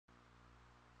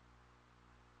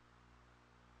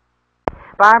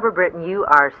Barbara Britton, you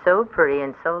are so pretty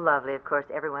and so lovely. Of course,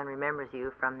 everyone remembers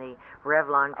you from the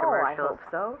Revlon commercials. Oh, I hope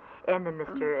so. And the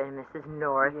Mr. and Mrs.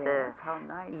 North. Yes, how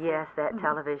nice. Yes, that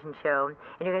television show.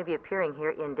 And you're going to be appearing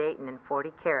here in Dayton in 40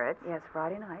 Carats. Yes,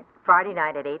 Friday night. Friday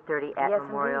night at 8:30 at Yes,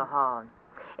 Memorial indeed. Hall.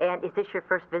 And is this your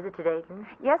first visit to Dayton?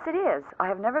 Yes, it is. I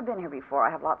have never been here before. I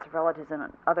have lots of relatives in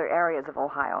other areas of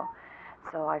Ohio,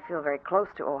 so I feel very close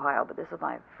to Ohio, but this is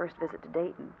my first visit to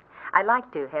Dayton. I'd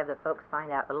like to have the folks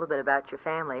find out a little bit about your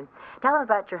family. Tell them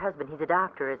about your husband. He's a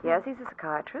doctor, isn't he? Yes, he's a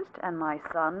psychiatrist, and my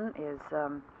son is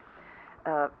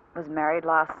was married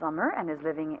last summer and is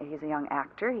living. He's a young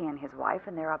actor. He and his wife,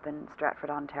 and they're up in Stratford,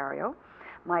 Ontario.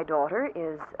 My daughter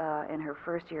is in her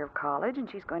first year of college, and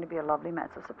she's going to be a lovely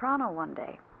mezzo-soprano one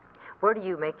day. Where do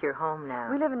you make your home now?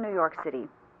 We live in New York City.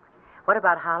 What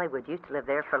about Hollywood? You used to live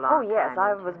there for a long Oh, yes. time.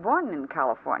 I was born in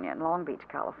California, in Long Beach,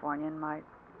 California, and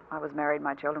I was married.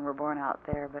 My children were born out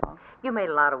there. But You made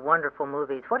a lot of wonderful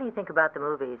movies. What do you think about the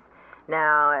movies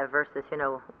now versus,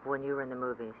 when you were in the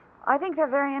movies? I think they're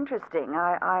very interesting.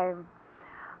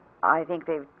 I think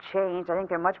they've changed. I think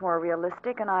they're much more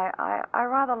realistic, and I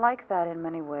rather like that in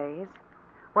many ways.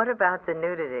 What about the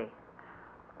nudity?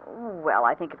 Well,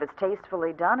 I think if it's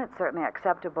tastefully done, it's certainly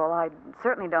acceptable. I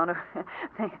certainly don't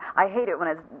think... I hate it when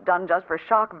it's done just for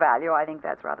shock value. I think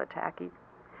that's rather tacky.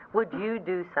 Would you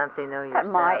do something, though, yourself?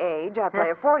 At my age, I play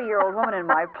a 40-year-old woman in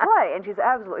my play, and she's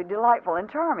absolutely delightful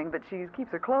and charming, but she keeps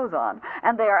her clothes on.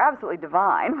 And they are absolutely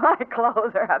divine. My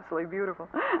clothes are absolutely beautiful.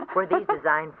 Were these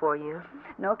designed for you?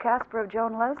 No, Casper of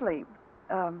Joan Leslie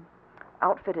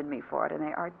outfitted me for it, and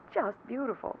they are just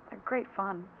beautiful. They're great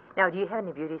fun. Now, do you have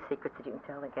any beauty secrets that you can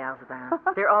tell the gals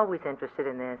about? They're always interested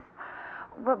in this.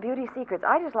 Well, beauty secrets.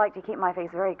 I just like to keep my face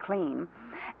very clean.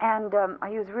 And I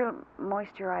use real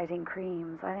moisturizing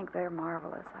creams. I think they're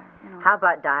marvelous. How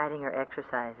about dieting or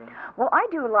exercising? Well, I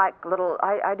do like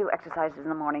I do exercises in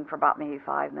the morning for about maybe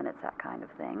 5 minutes, that kind of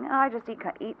thing. And I just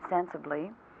eat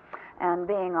sensibly. And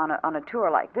being on a tour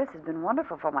like this has been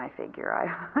wonderful for my figure.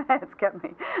 It's kept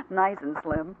me nice and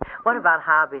slim. What about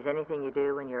hobbies? Anything you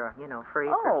do when you're, free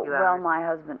for a few hours? Well, my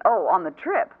husband... Oh, on the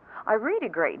trip. I read a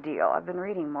great deal. I've been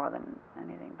reading more than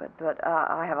anything. But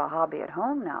I have a hobby at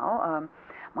home now.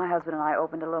 My husband and I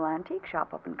opened a little antique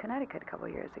shop up in Connecticut a couple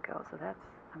of years ago, so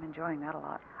I'm enjoying that a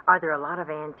lot. Are there a lot of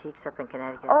antiques up in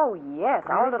Connecticut? Oh, yes.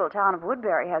 Really? Our little town of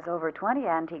Woodbury has over 20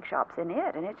 antique shops in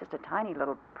it, and it's just a tiny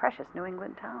little precious New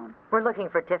England town. We're looking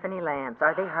for Tiffany lamps.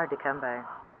 Are they hard to come by?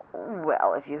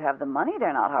 Well, if you have the money,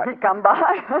 they're not hard to come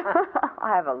by.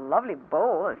 I have a lovely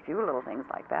bowl, a few little things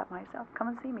like that myself. Come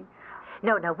and see me.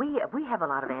 No, we have a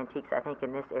lot of antiques, I think,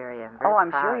 in this area.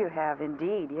 I'm sure you have,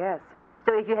 indeed, yes.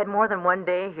 So if you had more than one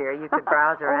day here, you could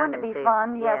browse around wouldn't and it be see.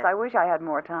 fun? Yes, I wish I had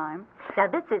more time. Now,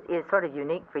 this is sort of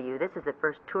unique for you. This is the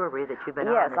first tour that you've been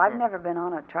on, Yes, isn't I've it? never been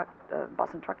on a bus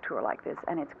and truck tour like this,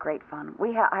 and it's great fun.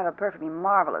 I have a perfectly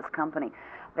marvelous company.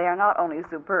 They are not only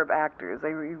superb actors,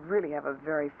 they really have a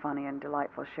very funny and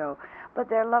delightful show, but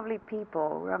they're lovely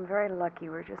people. I'm very lucky.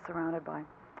 We're just surrounded by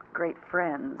great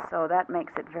friends, so that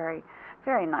makes it very,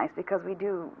 very nice because we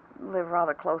do live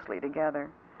rather closely together.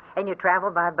 And you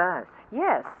travel by bus?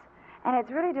 Yes, and it's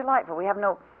really delightful. We have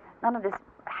none of this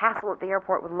hassle at the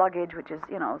airport with luggage, which is,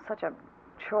 such a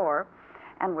chore.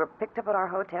 And we're picked up at our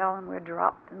hotel, and we're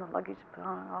dropped, and the luggage is put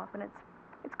on and off, and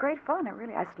it's great fun.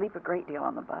 I sleep a great deal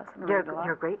on the bus. And You're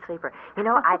a great sleeper.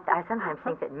 I sometimes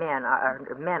think that men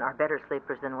are better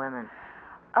sleepers than women.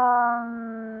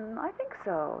 I think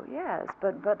so, yes.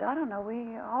 But I don't know.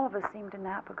 All of us seem to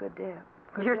nap a good deal.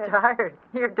 You're tired.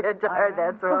 You're dead tired,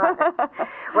 that's right.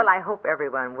 Well, I hope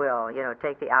everyone will,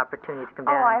 take the opportunity to come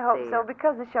down and see. I hope so,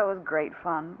 because the show is great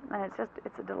fun, and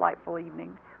it's a delightful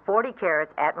evening. 40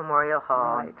 Carats at Memorial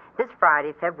Hall. Right. This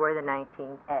Friday, February the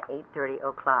 19th at 8:30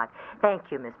 o'clock. Thank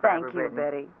you, Miss Barbara Thank you, Britton.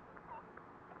 Betty.